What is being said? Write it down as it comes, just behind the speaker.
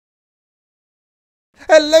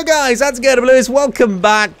Hello guys, that's good, Lewis. Welcome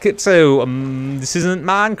back to, this isn't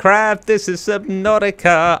Minecraft, this is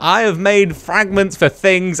Subnautica. I have made fragments for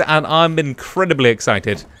things and I'm incredibly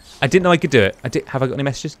excited. I didn't know I could do it. Have I got any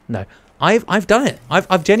messages? No. I've done it.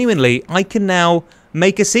 I've genuinely, I can now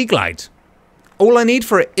make a sea glide. All I need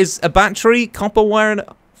for it is a battery, copper wire, and...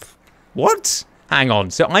 What? Hang on,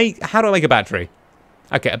 so how do I make a battery?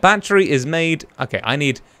 Okay, a battery is made... Okay, I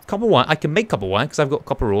need copper wire. I can make copper wire because I've got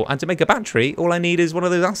copper ore. And to make a battery, all I need is one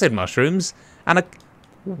of those acid mushrooms and a...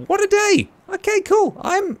 What a day! Okay, cool.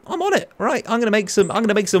 I'm on it. Right, I'm gonna make some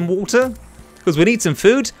water because we need some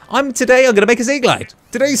food. Today I'm gonna make a sea glide.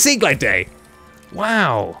 Today's sea glide day.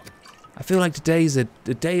 Wow. I feel like today's a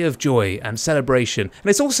day of joy and celebration. And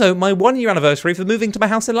it's also my 1-year anniversary for moving to my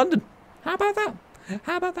house in London. How about that?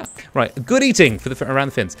 How about that? Right, good eating for around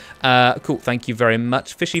the fins. Cool, thank you very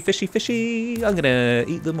much. Fishy, fishy, fishy. I'm gonna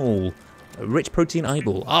eat them all. A rich protein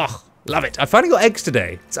eyeball. Ah, love it. I finally got eggs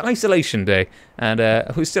today. It's isolation day, and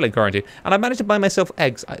we're still in quarantine. And I managed to buy myself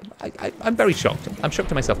eggs. I'm very shocked. I'm shocked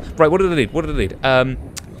to myself. Right, what did I need? What did I need? Have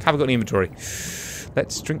I got any inventory?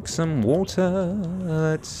 Let's drink some water.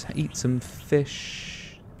 Let's eat some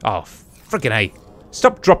fish. Oh, freaking A.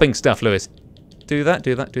 Stop dropping stuff, Lewis. Do that,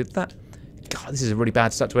 do that, do that. God, this is a really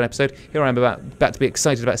bad start to an episode. Here I am about to be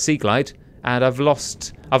excited about Sea Glide, and I've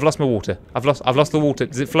lost my water. I've lost the water.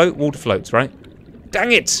 Does it float? Water floats, right?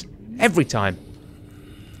 Dang it! Every time.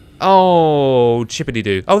 Oh,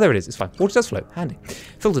 chippity-doo. Oh, there it is. It's fine. Water does float. Handy.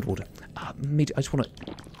 Filtered water. I just want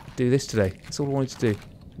to do this today. That's all I wanted to do.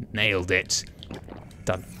 Nailed it.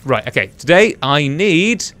 Done. Right. Okay. Today I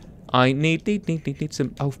need some.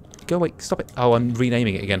 Oh, go away. Stop it. Oh, I'm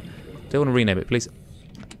renaming it again. Don't want to rename it, please.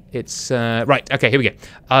 It's, right, okay, here we go.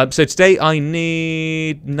 So today I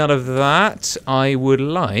need none of that. I would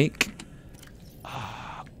like,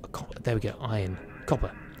 there we go, iron,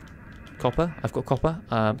 copper. Copper, I've got copper.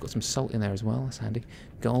 Got some salt in there as well, that's handy.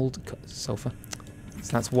 Gold, sulfur.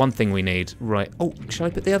 So that's one thing we need, right. Oh, shall I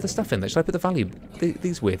put the other stuff in there? Shall I put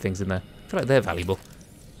these weird things in there? I feel like they're valuable.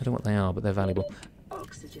 I don't know what they are, but they're valuable.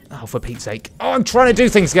 Oxygen. Oh, for Pete's sake. Oh, I'm trying to do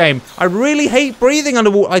things, game. I really hate breathing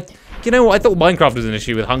underwater. You know what? I thought Minecraft was an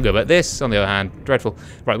issue with hunger, but this, on the other hand, dreadful.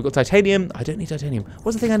 Right, we've got titanium. I don't need titanium.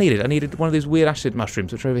 What's the thing I needed? I needed one of those weird acid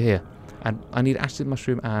mushrooms, which are over here. And I need acid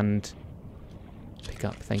mushroom and... Pick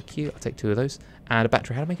up, thank you. I'll take 2 of those. And a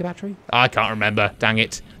battery. How to make a battery? Oh, I can't remember. Dang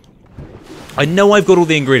it. I know I've got all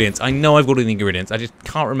the ingredients. I just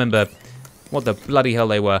can't remember what the bloody hell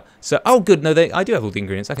they were. So, oh, good. No, I do have all the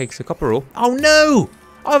ingredients. Okay, so copper ore. Oh, no!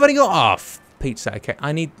 I've only got half. Pizza. Okay,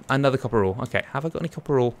 I need another copper ore. Okay, have I got any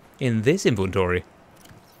copper ore in this inventory?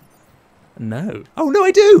 No. Oh, no,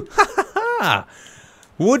 I do! Ha ha ha!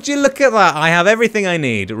 Would you look at that? I have everything I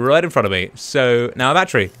need right in front of me. So, now a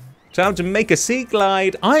battery. Time to make a sea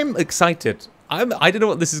glide. I'm excited. I don't know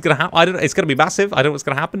what this is going to happen. I don't know. It's going to be massive. I don't know what's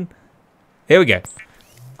going to happen. Here we go.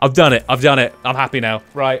 I've done it. I've done it. I'm happy now.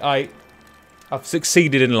 Right, I've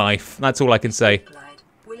succeeded in life. That's all I can say.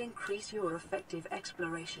 Increase your effective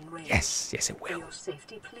exploration rate. Yes, it will. For your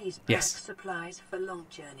safety, please pack supplies for long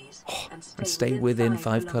journeys and stay within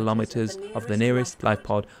 5 kilometers of the nearest life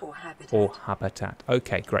pod or habitat.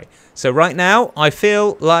 Okay, great. So right now, I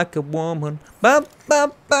feel like a woman.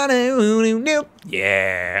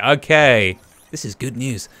 Yeah, okay. This is good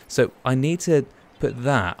news. So I need to put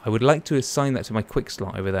that. I would like to assign that to my quick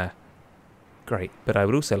slot over there. Great, but I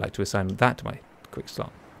would also like to assign that to my quick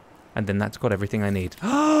slot. And then that's got everything I need.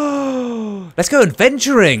 Let's go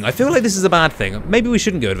adventuring. I feel like this is a bad thing. Maybe we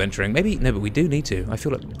shouldn't go adventuring. Maybe, no, but we do need to. I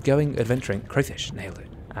feel like going adventuring. Crayfish, nailed it.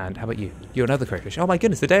 And how about you? You're another crayfish. Oh my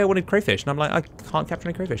goodness, the day I wanted crayfish. And I'm like, I can't capture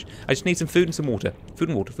any crayfish. I just need some food and some water. Food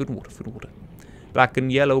and water, food and water, food and water. Black and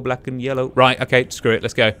yellow, black and yellow. Right, okay, screw it,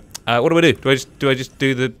 let's go. What do I do? Do I just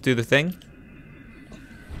do the thing?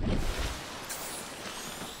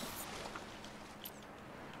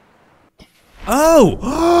 Oh!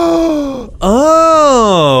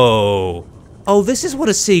 Oh! Oh, this is what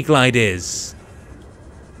a sea glide is.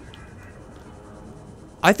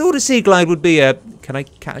 I thought a sea glide would be a... Can I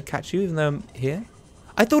catch you even though I'm here?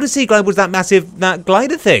 I thought a sea glide was that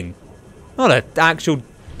glider thing. Not an actual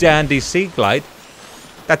dandy sea glide.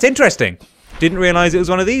 That's interesting. Didn't realise it was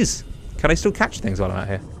one of these. Can I still catch things while I'm out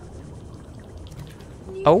here?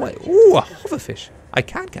 Oh, wait. Ooh, a hoverfish. I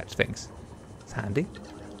can catch things. It's handy.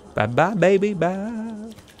 Bye-bye, baby,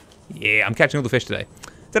 bye. Yeah, I'm catching all the fish today.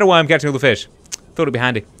 Don't know why I'm catching all the fish. Thought it'd be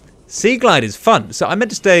handy. Sea glide is fun. So I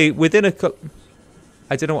meant to stay within a...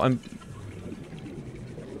 I don't know what I'm...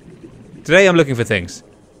 Today I'm looking for things.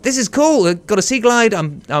 This is cool. I've got a sea glide.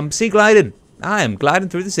 I'm sea gliding. I am gliding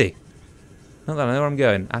through the sea. Not that I know where I'm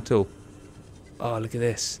going at all. Oh, look at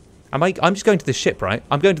this. I'm just going to the ship, right?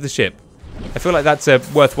 I'm going to the ship. I feel like that's a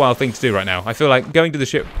worthwhile thing to do right now. I feel like going to the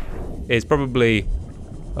ship is probably...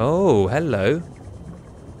 Oh, hello.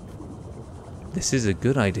 This is a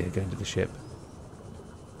good idea, going to the ship.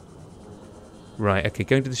 Right, okay,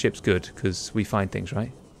 going to the ship's good, because we find things,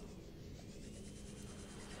 right?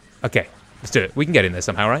 Okay, let's do it. We can get in there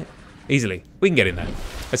somehow, right? Easily. We can get in there.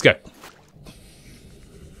 Let's go.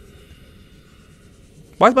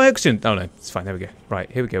 Why is my oxygen... Oh, no, it's fine. There we go. Right,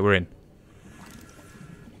 here we go. We're in.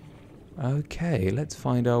 Okay, let's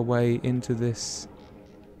find our way into this...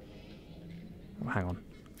 Oh, hang on.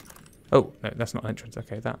 Oh, no, that's not an entrance.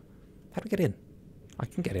 Okay, that... How do we get in? I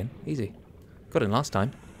can get in. Easy. Got in last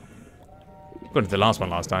time. Got into the last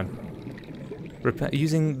one last time.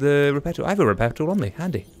 Using the repair tool. I have a repair tool on me.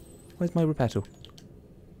 Handy. Where's my repair tool?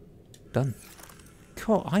 Done.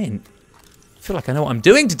 Cool. I feel like I know what I'm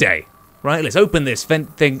doing today. Right, let's open this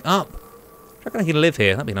vent thing up. I reckon I can live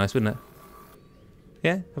here. That'd be nice, wouldn't it?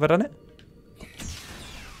 Yeah? Have I done it?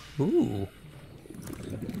 Ooh.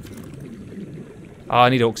 Oh, I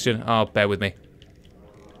need oxygen. Oh, bear with me.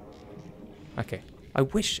 Okay. I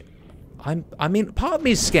wish... I mean, part of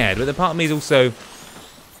me is scared, but the part of me is also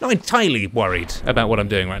not entirely worried about what I'm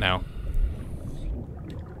doing right now.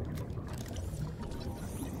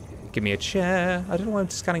 Give me a chair. I don't know why I'm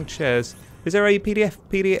scanning chairs. Is there a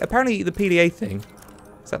PDA? Apparently the PDA thing.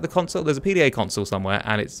 Is that the console? There's a PDA console somewhere,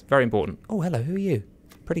 and it's very important. Oh, hello. Who are you?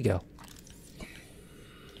 Pretty girl.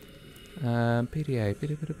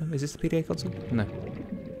 PDA. Is this the PDA console? No.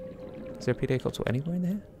 Is there a PDA console anywhere in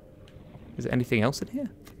here? Is there anything else in here?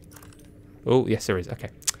 Oh, yes, there is. Okay.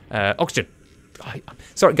 Oxygen.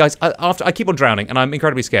 Sorry, guys. I keep on drowning, and I'm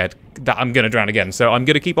incredibly scared that I'm going to drown again. So I'm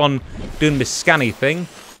going to keep on doing this scanny thing.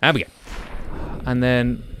 There we go. And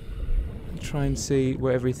then try and see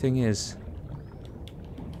where everything is.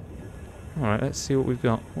 All right, let's see what we've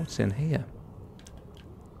got. What's in here?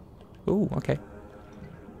 Oh, okay.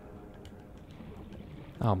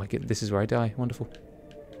 Oh my goodness, this is where I die. Wonderful.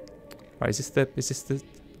 Right, is this the...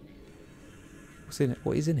 What's in it?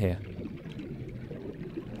 What is in here?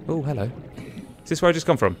 Oh, hello. Is this where I just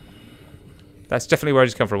come from? That's definitely where I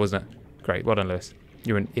just come from, wasn't it? Great, well done, Lewis.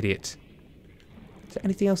 You're an idiot. Is there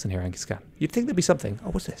anything else in here I can scan? You'd think there'd be something. Oh,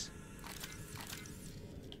 what's this?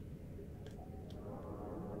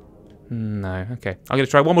 No, okay. I'm going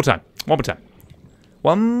to try one more time. One more time.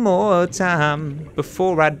 One more time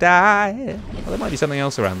before I die. Well, there might be something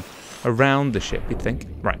else around the ship, you'd think.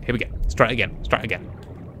 Right, here we go. Let's try it again. Let's try it again.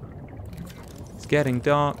 It's getting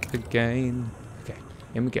dark again. Okay,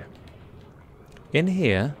 here we go. In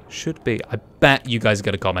here should be... I bet you guys are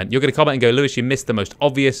going to comment. You're going to comment and go, Lewis, you missed the most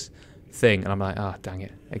obvious thing. And I'm like, ah, dang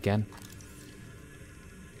it. Again.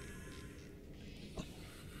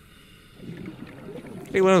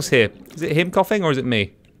 Anyone else here? Is it him coughing or is it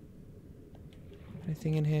me?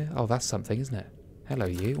 Anything in here? Oh, that's something, isn't it? Hello,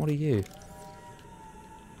 you. What are you?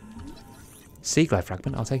 Sea glide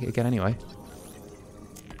fragment. I'll take it again anyway.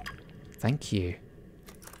 Thank you.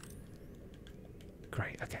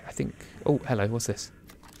 Great. Okay, I think... Oh, hello. What's this?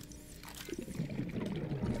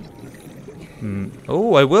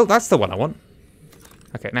 Oh, I will. That's the one I want.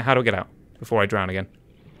 Okay, now how do I get out before I drown again?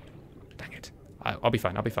 Dang it. I'll be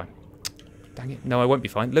fine. I'll be fine. Dang it. No, I won't be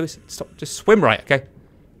fine. Lewis, stop. Just swim right, okay?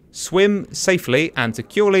 Swim safely and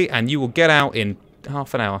securely, and you will get out in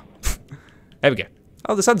half an hour. There we go.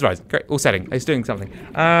 Oh, the sun's rising. Great. All setting. It's doing something.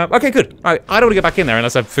 Okay, good. All right. I don't want to get back in there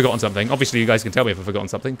unless I've forgotten something. Obviously, you guys can tell me if I've forgotten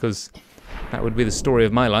something, because that would be the story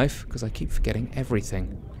of my life, because I keep forgetting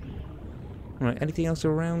everything. All right. Anything else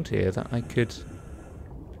around here that I could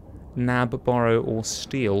nab, borrow, or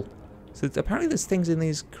steal? So apparently there's things in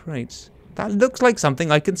these crates. That looks like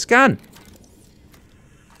something I can scan.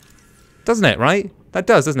 Doesn't it, right? That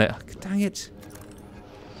does, doesn't it? Oh, dang it.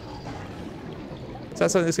 Is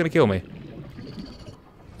that something that's going to kill me?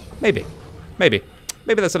 Maybe. Maybe.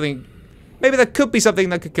 Maybe that's something... Maybe that could be something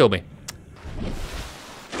that could kill me.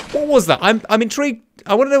 What was that? I'm intrigued.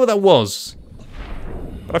 I want to know what that was.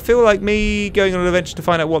 But I feel like me going on an adventure to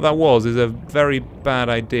find out what that was is a very bad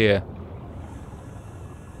idea.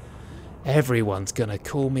 Everyone's going to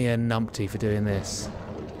call me a numpty for doing this.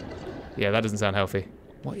 Yeah, that doesn't sound healthy.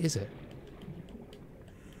 What is it?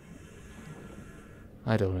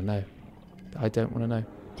 I don't want to know. I don't want to know.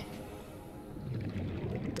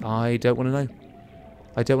 I don't want to know.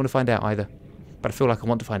 I don't want to find out either. But I feel like I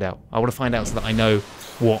want to find out. I want to find out so that I know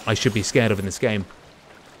what I should be scared of in this game.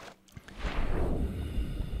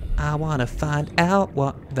 I want to find out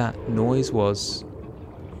what that noise was.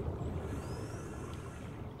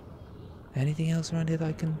 Anything else around here that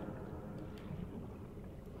I can...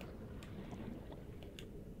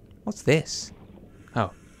 What's this? Oh.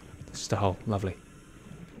 It's just a hole. Lovely.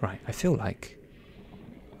 Right, I feel like...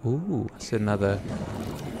 Ooh, that's another...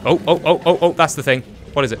 Oh, that's the thing.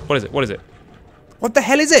 What is it? What is it? What is it? What the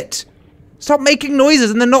hell is it? Stop making noises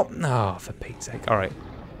and they're not... Oh, for Pete's sake. All right.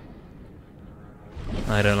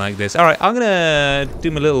 I don't like this. All right, I'm going to do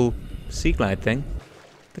my little sea glide thing.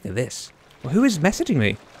 Look at this. Well, who is messaging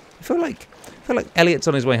me? I feel like Elliot's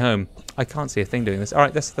on his way home. I can't see a thing doing this. All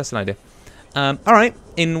right, that's an idea. All right,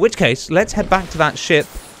 in which case, let's head back to that ship.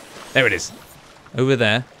 There it is. Over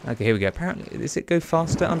there. Okay, here we go. Apparently, does it go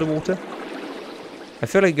faster underwater? I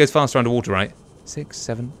feel like it goes faster underwater, right? 6,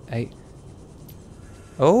 7, 8.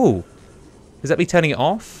 Oh. Is that me turning it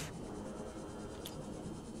off?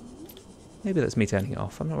 Maybe that's me turning it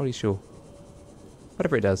off. I'm not really sure.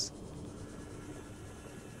 Whatever it does.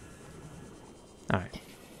 Alright.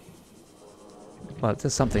 Well, it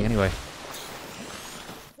does something anyway.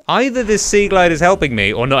 Either this sea glide is helping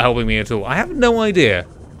me or not helping me at all. I have no idea.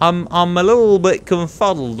 I'm a little bit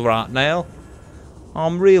confuddled right now.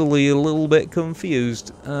 I'm really a little bit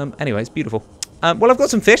confused. Anyway, it's beautiful. Well, I've got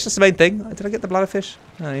some fish. That's the main thing. Did I get the bladder fish?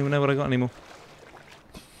 I don't even know what I got anymore.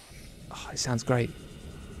 Oh, it sounds great.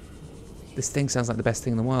 This thing sounds like the best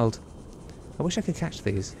thing in the world. I wish I could catch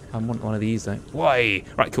these. I want one of these, though. Why?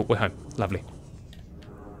 Right, cool. We're home. Lovely.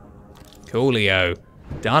 Coolio.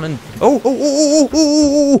 Done and... Oh!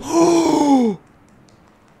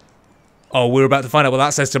 Oh, we're about to find out what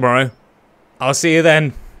that says tomorrow. I'll see you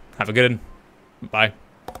then. Have a good one. Bye.